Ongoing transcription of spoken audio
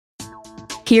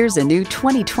Here's a new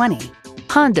 2020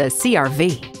 Honda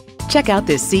CR-V. Check out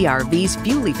this CR-V's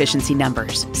fuel efficiency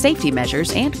numbers, safety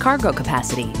measures, and cargo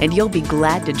capacity, and you'll be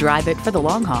glad to drive it for the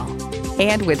long haul.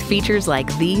 And with features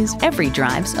like these, every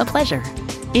drive's a pleasure.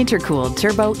 Intercooled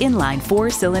turbo inline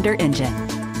 4-cylinder engine,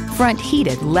 front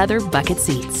heated leather bucket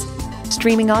seats,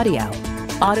 streaming audio,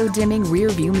 auto-dimming rear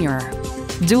view mirror,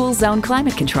 dual zone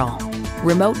climate control,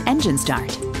 remote engine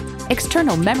start,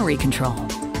 external memory control,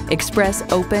 express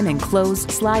open and close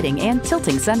sliding and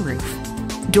tilting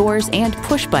sunroof, doors and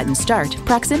push-button start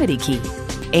proximity key,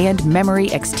 and memory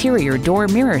exterior door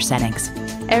mirror settings.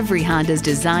 Every Honda's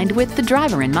designed with the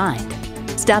driver in mind.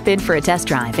 Stop in for a test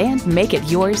drive and make it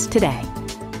yours today.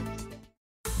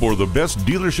 For the best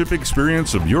dealership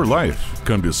experience of your life,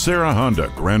 come to Sarah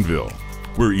Honda, Grandville.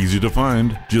 We're easy to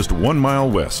find, just 1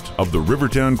 mile west of the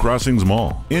Rivertown Crossings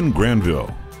Mall in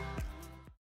Grandville.